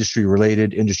obviously industry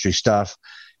related, industry stuff.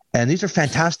 And these are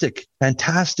fantastic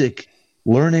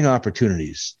learning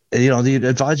opportunities. The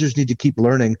advisors need to keep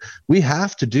learning. We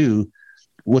have to do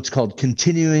what's called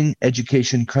continuing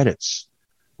education credits.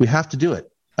 We have to do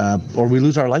it or we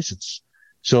lose our license.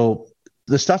 So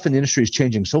the stuff in the industry is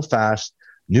changing so fast.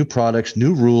 New products,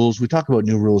 new rules. We talk about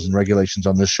new rules and regulations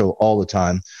on this show all the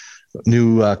time.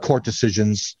 New court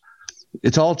decisions.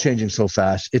 It's all changing so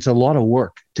fast. It's a lot of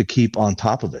work to keep on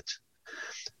top of it.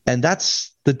 And that's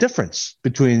the difference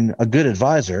between a good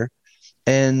advisor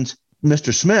and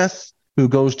Mr. Smith, who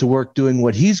goes to work doing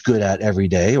what he's good at every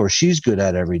day or she's good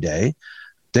at every day.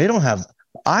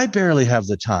 I barely have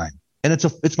the time, and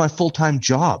it's my full-time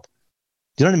job.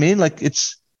 Do you know what I mean? Like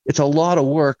it's a lot of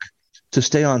work to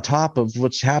stay on top of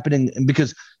what's happening,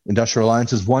 because Industrial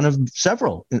Alliance is one of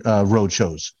several road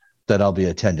shows that I'll be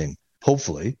attending.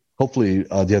 Hopefully the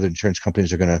other insurance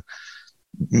companies are going to,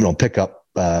 pick up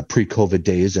pre-COVID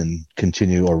days and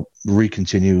continue or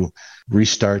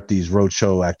restart these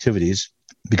roadshow activities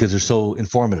because they're so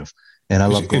informative. And I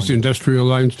love going. Is the Industrial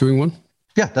Alliance doing one?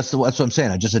 Yeah, that's what I'm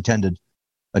saying. I just attended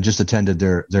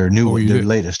their new one, their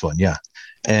latest one. Yeah.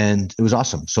 And it was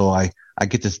awesome. So I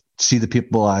get to see the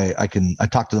people. I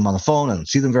talk to them on the phone. I don't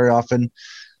see them very often,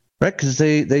 right? Because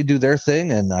they do their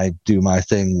thing and I do my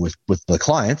thing with the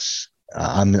clients.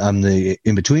 I'm the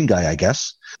in-between guy, I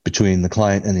guess, between the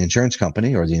client and the insurance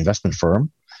company or the investment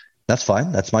firm. That's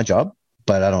fine. That's my job,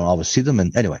 but I don't always see them.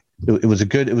 And anyway, it was a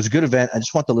good event. I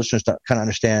just want the listeners to kind of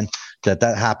understand that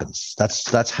happens. That's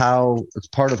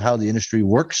part of how the industry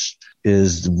works,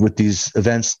 is with these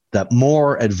events that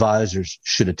more advisors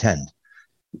should attend.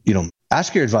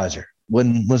 Ask your advisor,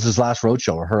 when was his last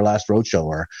roadshow or her last roadshow,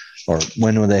 or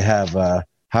when will they have,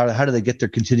 how do they get their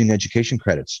continuing education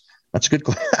credits? That's a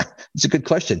good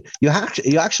question. You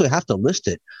actually have to list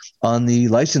it on the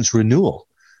license renewal.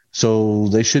 So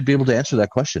they should be able to answer that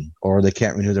question, or they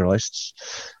can't renew their license.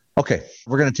 Okay,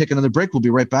 we're going to take another break. We'll be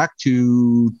right back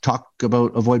to talk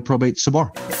about Avoid Probate some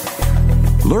more.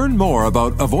 Learn more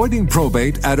about avoiding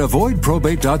probate at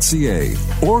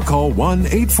avoidprobate.ca or call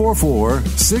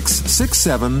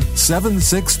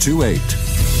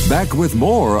 1-844-667-7628. Back with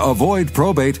more Avoid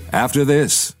Probate after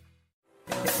this.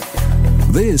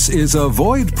 This is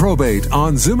Avoid Probate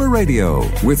on Zoomer Radio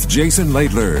with Jason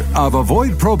Laidler of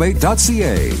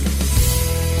avoidprobate.ca.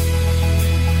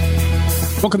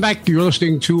 Welcome back. You're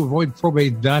listening to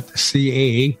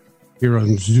avoidprobate.ca here on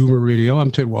Zoomer Radio. I'm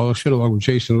Ted Wallace, along with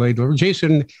Jason Laidler.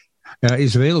 Jason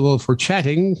is available for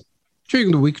chatting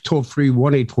during the week, toll-free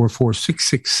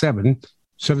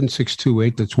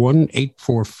 1-844-667-7628. That's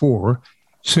 1-844-667-7628.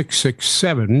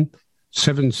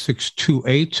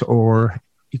 667-7628, or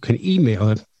you can email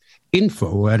it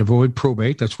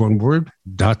info@avoidprobate, that's one word,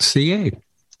 .ca.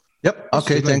 Yep.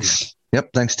 Okay. Thanks.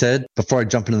 Yep. Thanks, Ted. Before I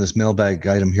jump into this mailbag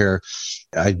item here,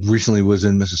 I recently was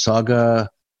in Mississauga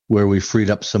where we freed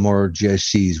up some more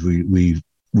GICs.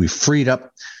 We freed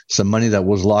up some money that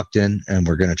was locked in, and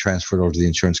we're going to transfer it over to the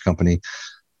insurance company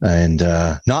and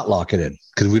not lock it in,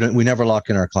 because we never lock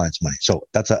in our clients' money. So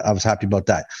I was happy about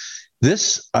that.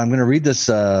 I'm going to read this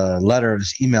letter,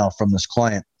 this email from this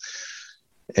client.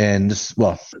 And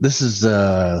this is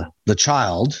the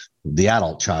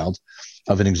adult child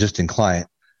of an existing client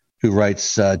who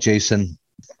writes, Jason,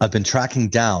 I've been tracking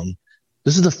down.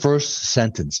 This is the first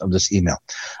sentence of this email.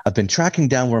 I've been tracking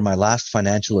down where my last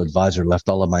financial advisor left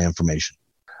all of my information.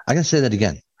 I can say that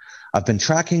again. I've been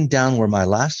tracking down where my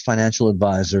last financial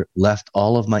advisor left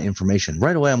all of my information.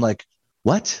 Right away, I'm like,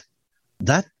 what?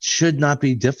 That should not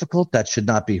be difficult. That should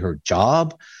not be her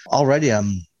job. Already,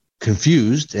 I'm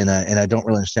confused, and I don't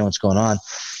really understand what's going on,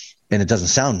 and it doesn't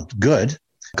sound good. It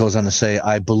goes on to say,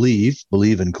 I believe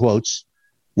in quotes,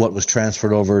 what was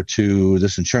transferred over to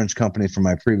this insurance company from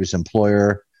my previous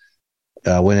employer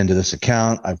went into this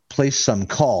account. I've placed some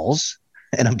calls,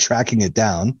 and I'm tracking it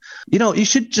down. You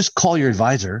should just call your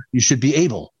advisor. You should be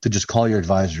able to just call your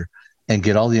advisor and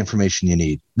get all the information you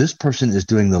need. This person is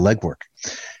doing the legwork.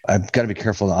 I've got to be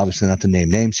careful, obviously, not to name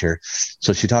names here.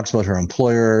 So she talks about her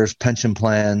employer's pension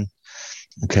plan.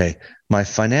 Okay. My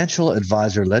financial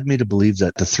advisor led me to believe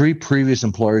that the 3 previous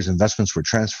employers' investments were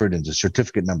transferred into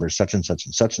certificate numbers such and such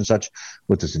and such and such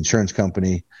with this insurance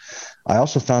company. I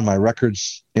also found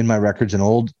in my records an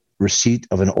old receipt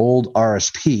of an old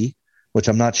RSP, which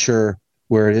I'm not sure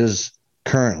where it is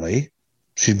currently.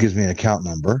 She gives me an account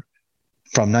number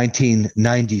from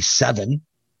 1997.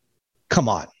 Come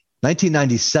on.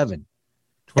 1997.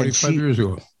 25 years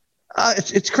ago.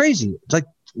 It's crazy. It's like,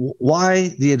 why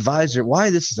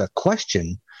this is a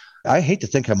question. I hate to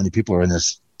think how many people are in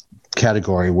this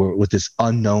category with this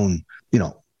unknown,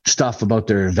 stuff about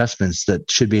their investments that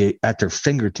should be at their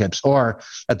fingertips, or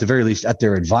at the very least at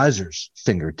their advisor's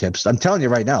fingertips. I'm telling you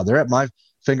right now, they're at my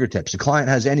fingertips. The client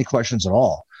has any questions at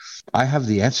all, I have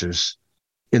the answers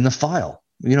in the file.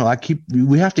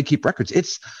 We have to keep records.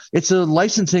 It's a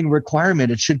licensing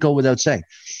requirement. It should go without saying.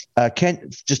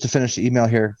 Just to finish the email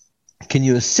here, can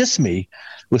you assist me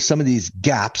with some of these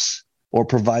gaps or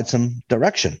provide some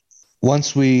direction?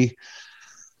 Once we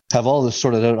have all this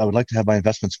sorted out, I would like to have my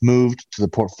investments moved to the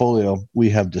portfolio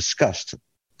we have discussed.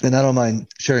 And I don't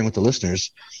mind sharing with the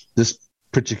listeners, this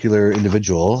particular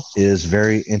individual is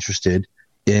very interested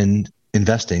in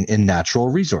investing in natural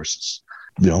resources,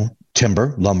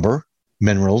 timber, lumber,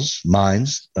 minerals,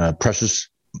 mines, precious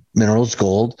minerals,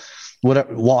 gold,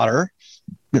 whatever, water.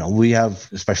 We have,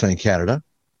 especially in Canada,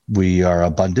 we are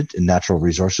abundant in natural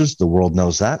resources. The world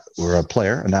knows that. We're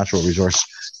a natural resource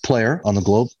player on the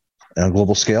globe, on a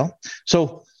global scale.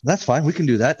 So that's fine. We can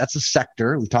do that. That's a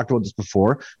sector. We talked about this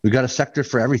before. We've got a sector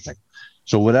for everything.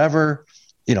 So whatever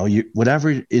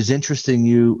is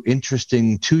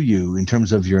interesting to you in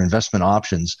terms of your investment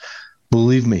options,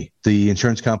 believe me, the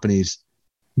insurance companies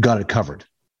got it covered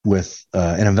with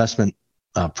an investment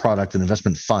product, an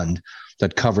investment fund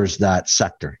that covers that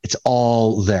sector. It's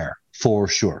all there for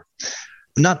sure.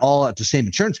 Not all at the same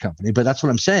insurance company, but that's what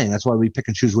I'm saying. That's why we pick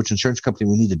and choose which insurance company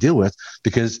we need to deal with,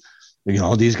 because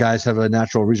these guys have a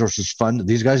natural resources fund.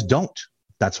 These guys don't.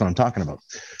 That's what I'm talking about.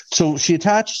 So she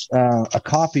attached a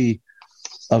copy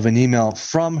of an email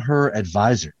from her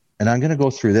advisor, and I'm going to go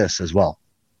through this as well.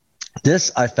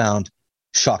 This I found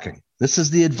shocking. This is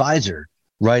the advisor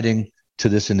writing to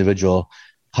this individual.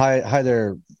 Hi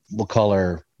there. We'll call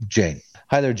her Jane.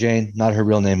 Hi there, Jane. Not her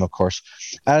real name, of course.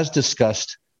 As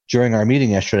discussed during our meeting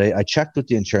yesterday, I checked with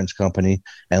the insurance company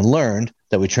and learned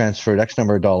that we transferred X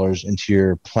number of dollars into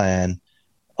your plan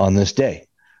on this day.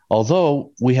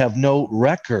 Although we have no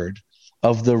record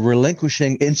of the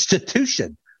relinquishing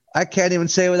institution. I can't even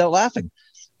say it without laughing.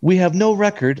 We have no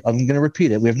record. I'm going to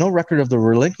repeat it. We have no record of the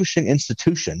relinquishing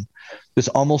institution. This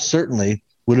almost certainly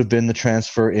would have been the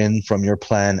transfer in from your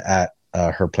plan at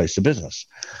her place of business.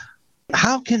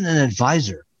 How can an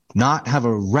advisor not have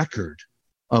a record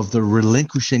of the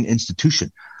relinquishing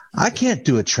institution? I can't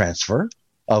do a transfer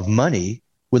of money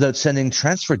without sending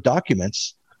transfer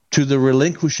documents to the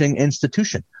relinquishing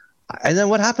institution. And then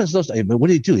what happens to those? What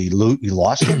did he do? He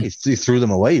lost them? He threw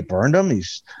them away? He burned them?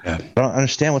 I don't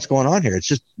understand what's going on here. It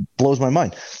just blows my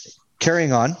mind.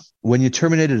 Carrying on, when you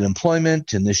terminated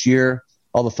employment in this year,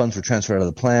 all the funds were transferred out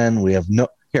of the plan. We have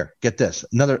get this,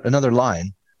 another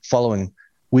line following.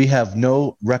 We have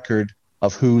no record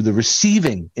of who the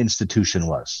receiving institution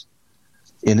was.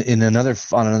 in another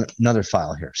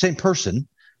file here. Same person,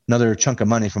 another chunk of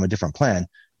money from a different plan.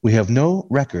 We have no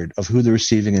record of who the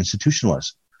receiving institution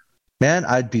was. Man,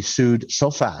 I'd be sued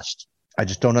so fast. I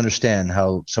just don't understand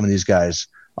how some of these guys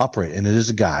operate. And it is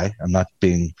a guy. I'm not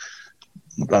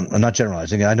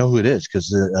generalizing. I know who it is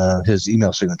because his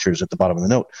email signature is at the bottom of the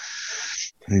note.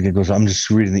 And he goes, I'm just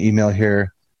reading the email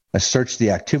here. I searched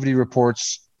the activity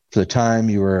reports for the time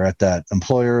you were at that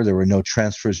employer. There were no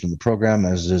transfers in the program,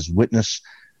 as is witnessed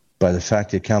by the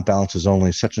fact the account balance is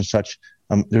only such and such.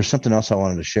 There's something else I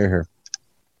wanted to share here.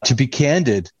 To be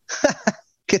candid,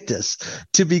 get this,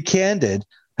 to be candid,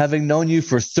 having known you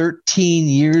for 13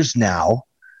 years now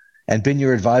and been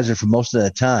your advisor for most of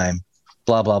that time,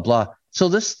 blah, blah, blah.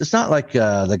 So it's not like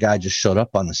the guy just showed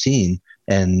up on the scene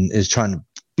and is trying to,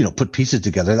 put pieces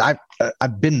together.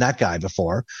 I've been that guy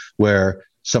before where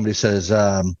somebody says,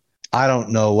 I don't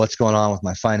know what's going on with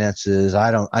my finances.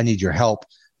 I need your help.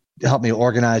 Help me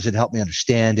organize it. Help me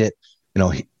understand it.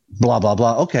 Blah, blah,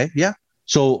 blah. Okay. Yeah.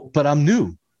 So, but I'm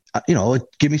new.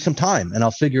 Give me some time and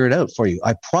I'll figure it out for you.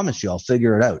 I promise you I'll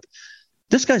figure it out.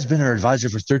 This guy's been our advisor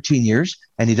for 13 years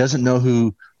and he doesn't know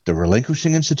who the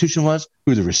relinquishing institution was,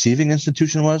 who the receiving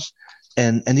institution was.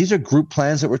 And these are group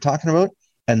plans that we're talking about.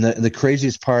 And the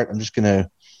craziest part, I'm just going to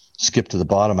skip to the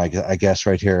bottom, I guess,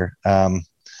 right here.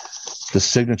 The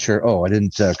signature. Oh, I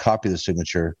didn't copy the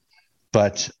signature,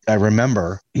 but I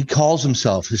remember he calls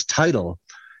himself, his title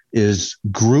is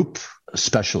group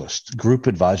specialist, group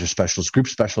advisor specialist, group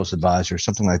specialist advisor,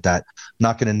 something like that. I'm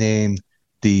not going to name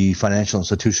the financial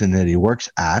institution that he works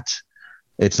at.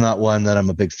 It's not one that I'm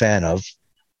a big fan of.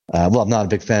 I'm not a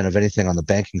big fan of anything on the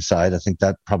banking side. I think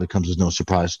that probably comes as no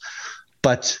surprise.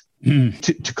 But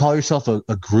to call yourself a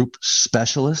group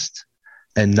specialist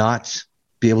and not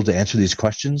be able to answer these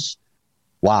questions,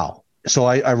 wow. So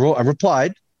I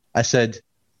replied. I said,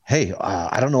 hey,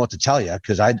 I don't know what to tell you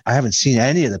because I haven't seen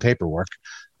any of the paperwork.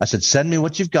 I said, send me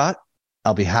what you've got.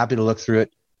 I'll be happy to look through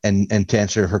it and to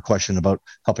answer her question about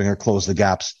helping her close the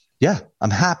gaps. Yeah, I'm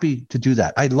happy to do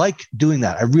that. I like doing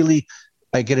that.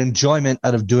 I get enjoyment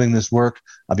out of doing this work.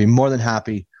 I'll be more than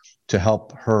happy to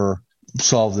help her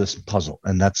solve this puzzle.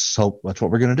 And that's what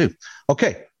we're going to do.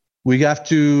 Okay, we have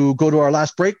to go to our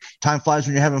last break. Time flies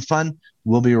when you're having fun.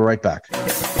 We'll be right back.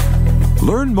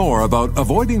 Learn more about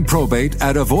avoiding probate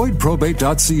at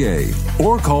avoidprobate.ca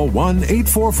or call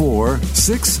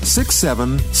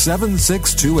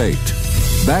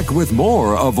 1-844-667-7628. Back with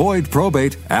more Avoid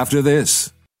Probate after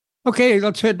this. Okay,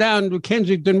 let's head down to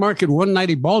Kensington Market,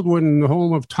 190 Baldwin, the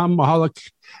home of Tom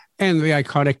Mahalik and the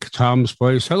iconic Tom's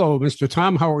Place. Hello, Mr.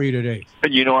 Tom. How are you today?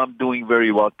 I'm doing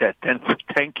very well, Ted.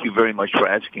 Thank you very much for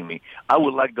asking me. I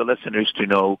would like the listeners to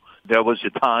know there was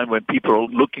a time when people were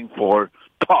looking for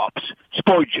tops,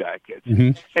 sport jackets,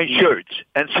 and shirts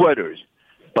and sweaters.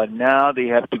 But now they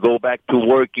have to go back to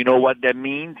work. You know what that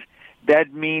means?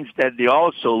 That means that they're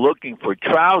also looking for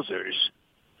trousers,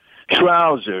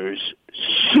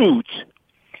 suits,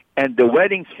 and the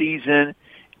wedding season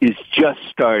is just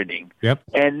starting. Yep.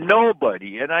 And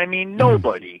nobody has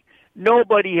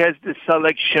the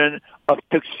selection of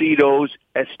tuxedos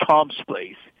as Tom's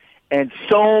Place, and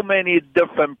so many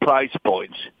different price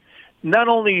points. Not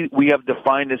only we have the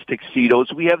finest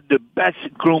tuxedos, we have the best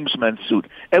groomsman suit,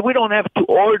 and we don't have to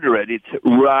order it. It's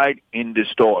right in the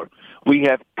store. We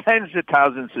have tens of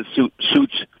thousands of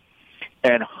suits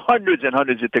and hundreds of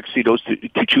tuxedos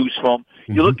to choose from.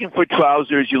 You're looking for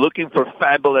trousers. You're looking for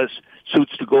fabulous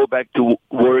suits to go back to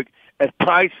work at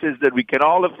prices that we can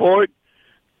all afford.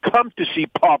 Come to see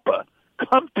Papa.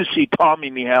 Come to see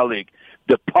Tommy Mihalik,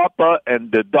 the Papa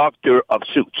and the Doctor of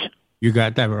Suits. You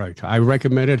got that right. I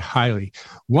recommend it highly.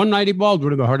 190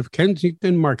 Baldwin in the heart of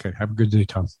Kensington Market. Have a good day,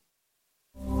 Tom.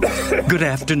 Good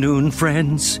afternoon,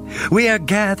 friends. We are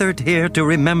gathered here to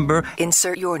remember...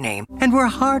 Insert your name. And we're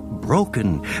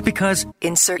heartbroken because...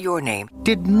 Insert your name.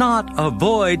 ...did not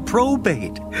avoid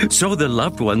probate. So the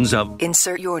loved ones of...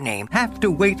 Insert your name. ...have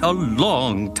to wait a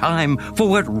long time for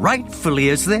what rightfully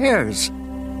is theirs.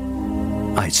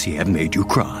 I see I've made you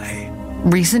cry.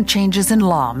 Recent changes in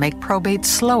law make probate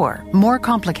slower, more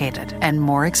complicated, and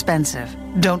more expensive.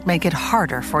 Don't make it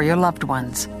harder for your loved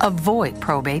ones.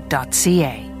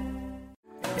 Avoidprobate.ca.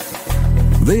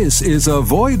 This is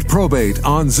Avoid Probate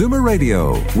on Zoomer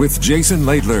Radio with Jason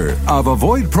Laidler of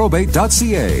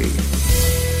avoidprobate.ca.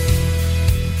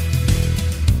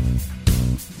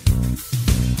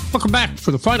 Welcome back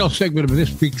for the final segment of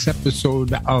this week's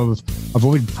episode of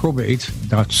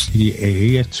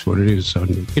avoidprobate.ca. That's what it is on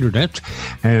the internet.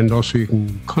 And also you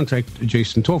can contact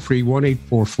Jason toll-free,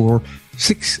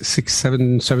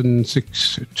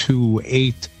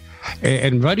 1-844-667-7628.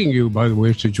 And inviting you, by the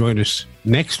way, to join us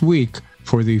next week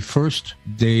for the first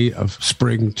day of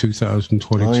spring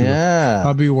 2022. Oh, yeah.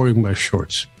 I'll be wearing my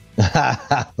shorts.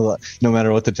 No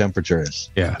matter what the temperature is.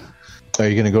 Yeah. Are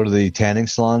you going to go to the tanning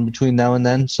salon between now and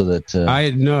then so that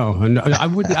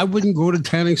I wouldn't go to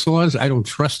tanning salons. I don't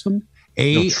trust them.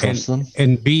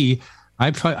 And B,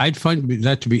 I'd find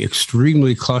that to be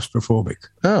extremely claustrophobic.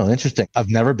 Oh, interesting. I've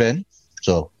never been,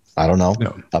 so I don't know.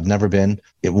 No. I've never been.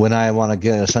 When I want to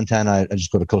get a suntan, I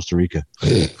just go to Costa Rica.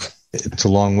 It's a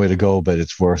long way to go, but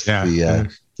it's worth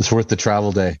the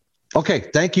travel day. Okay,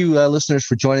 thank you, listeners,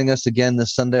 for joining us again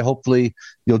this Sunday. Hopefully,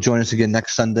 you'll join us again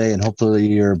next Sunday, and hopefully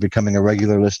you're becoming a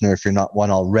regular listener if you're not one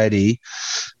already.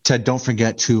 Ted, don't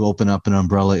forget to open up an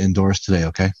umbrella indoors today,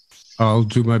 okay? I'll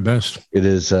do my best. It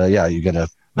is, you got to...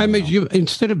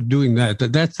 instead of doing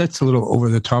that's a little over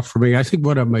the top for me. I think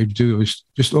what I might do is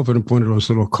just open up one of those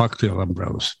little cocktail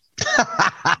umbrellas.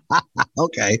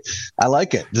 Okay, I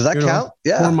like it. Does that count?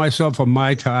 Yeah. Pour myself a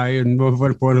Mai Tai and one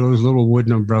of those little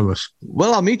wooden umbrellas.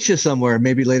 Well, I'll meet you somewhere,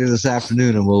 maybe later this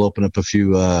afternoon, and we'll open up a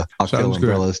few cocktail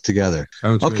umbrellas together.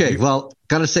 Sounds okay, good. Well,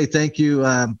 gotta say thank you.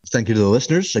 Thank you to the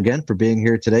listeners again for being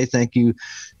here today. Thank you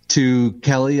to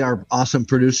Kelly, our awesome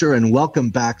producer, and welcome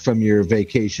back from your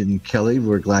vacation, Kelly.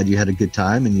 We're glad you had a good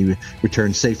time and you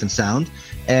returned safe and sound.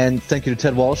 And thank you to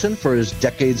Ted Wallison for his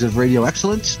decades of radio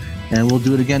excellence. And we'll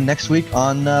do it again next week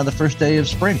on the first day of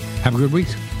spring. Have a good week.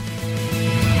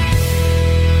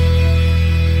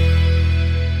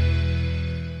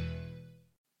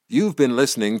 You've been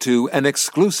listening to an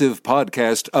exclusive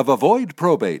podcast of Avoid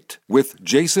Probate with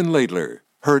Jason Laidler.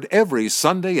 Heard every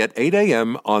Sunday at 8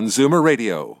 a.m. on Zoomer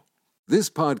Radio. This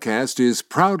podcast is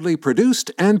proudly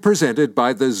produced and presented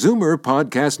by the Zoomer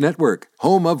Podcast Network,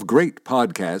 home of great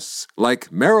podcasts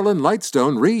like Marilyn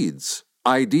Lightstone Reads,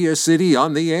 Idea City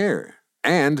on the Air,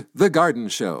 and The Garden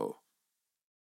Show.